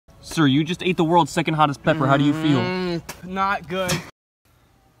Sir, you just ate the world's second hottest pepper. How do you feel? Not good.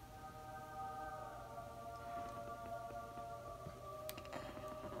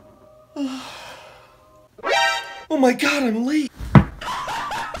 Oh my god, I'm late.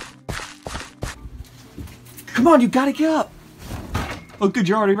 Come on, you gotta get up. Oh good,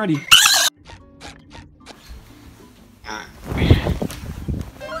 you're already ready.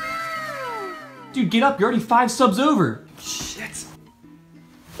 Dude, get up, you're already 5 subs over. Shit.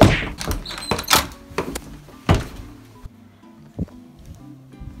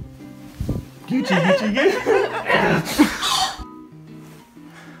 Gucci.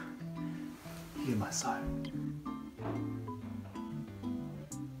 Get my side.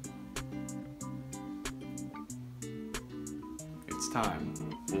 It's time.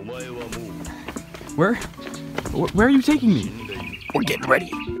 Where are you taking me? We're getting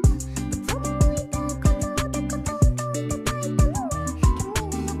ready.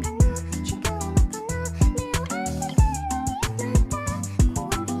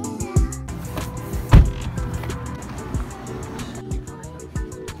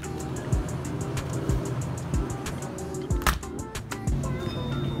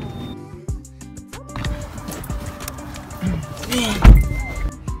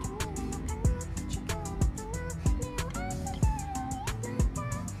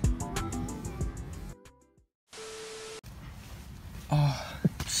 Oh,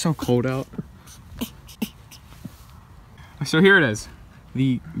 it's so cold out. So here it is,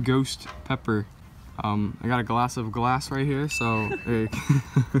 the ghost pepper. I got a glass of glass right here, so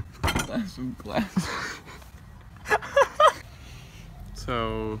glass of glass.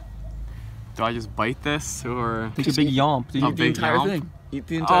 So, do I just bite this or Take a big yomp. a big yomp? thing. Eat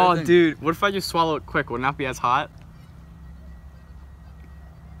the entire thing. Oh, dude, what if I just swallow it quick? Would it not be as hot?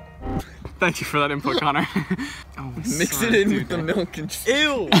 Thank you for that input, Connor. Oh, Mix son, it in dude, with the milk and just...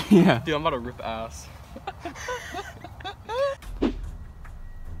 Ew! Yeah. Dude, I'm about to rip ass.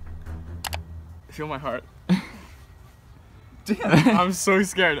 Feel my heart. Damn. I'm so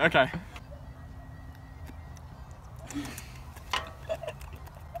scared. Okay.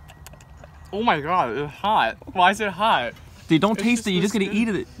 Oh my god, it's hot. Why is it hot? Dude, don't It's taste just it. You just this gotta eat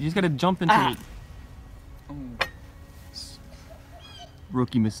it. You just gotta jump into it.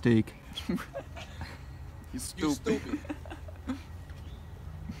 Rookie mistake. You stupid.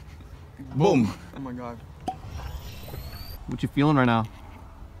 Boom. Oh my god. What you feeling right now?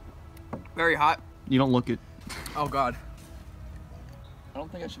 Very hot. You don't look it. Oh god. I don't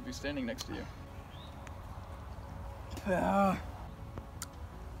think I should be standing next to you. Ah.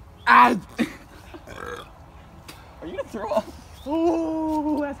 Are you gonna throw up?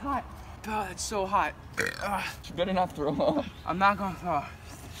 Oh, that's hot. Oh, that's so hot. You better not throw up. I'm not gonna throw.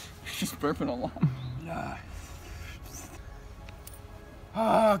 She's burping a lot.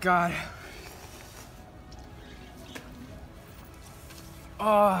 Oh god.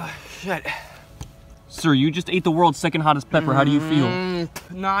 Oh shit. Sir, you just ate the world's second hottest pepper. How do you feel?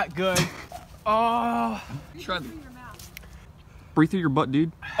 Not good. Oh. Try the... Breathe through your butt,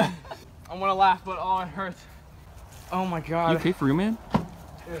 dude. I want to laugh, but oh, it hurts. Oh my god. You okay for real, man? Don't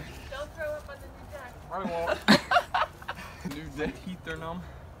throw up on the new deck. I won't. Dude, the teeth are numb.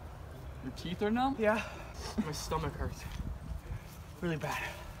 Your teeth are numb? Yeah. My stomach hurts. Really bad.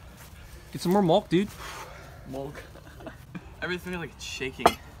 Get some more milk, dude. Milk. Everything like it's shaking.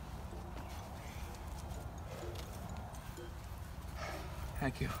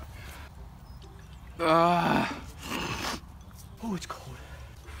 Thank you. Oh, it's cold.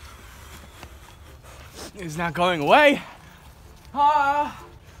 It's not going away. Ah.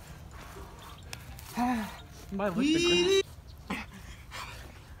 My lip is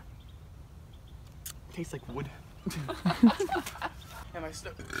tastes like wood. And my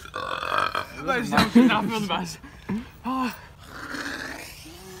stomach. My stomach does not feel the best. Oh.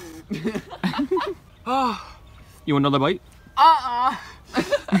 Oh. You want another bite? Oh,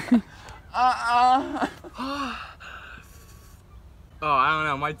 I don't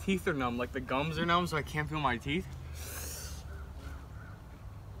know. My teeth are numb. Like the gums are numb, so I can't feel my teeth.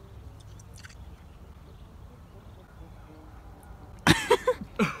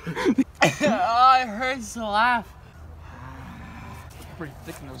 Oh, it hurts to laugh. Pretty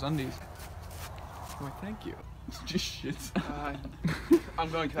thick in those undies. Why, thank you. Just shit. I'm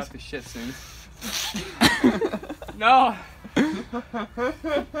going to have to shit soon. No.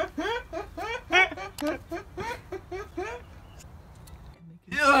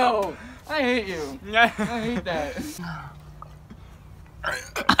 Ew! I hate you. I hate that.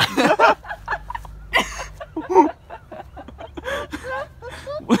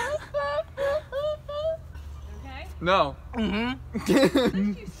 Okay? No.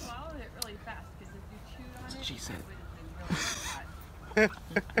 Mm-hmm. You swallowed it really fast because if you chewed on it, She said. it would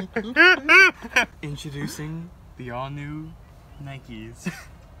have been really hot. Introducing the all-new Nikes.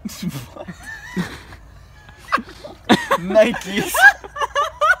 Nikes.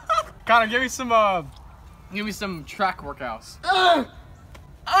 Connor, give me some track workouts.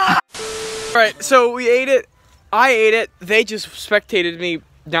 Alright, so we ate it. I ate it. They just spectated me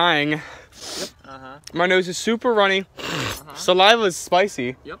dying. Yep. My nose is super runny. Saliva is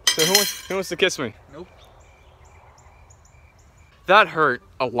spicy. Yep. So who wants to kiss me? Nope. That hurt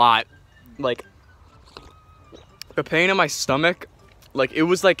a lot. Like the pain in my stomach, it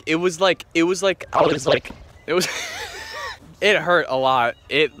was it hurt a lot.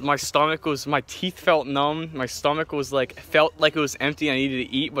 My teeth felt numb. My stomach was felt like it was empty. I needed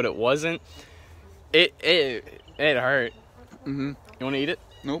to eat, but it wasn't. It hurt. Mm-hmm. You want to eat it?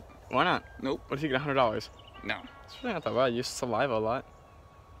 Nope. Why not? Nope. What if you get $100? No. It's really not that bad. You use saliva a lot.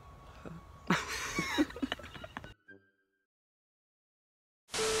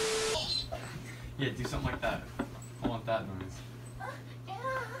 Yeah, do something like that. I want that noise.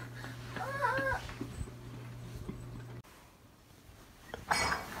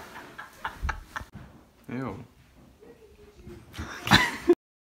 Ew.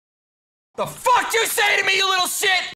 The fuck you say to me, you little shit?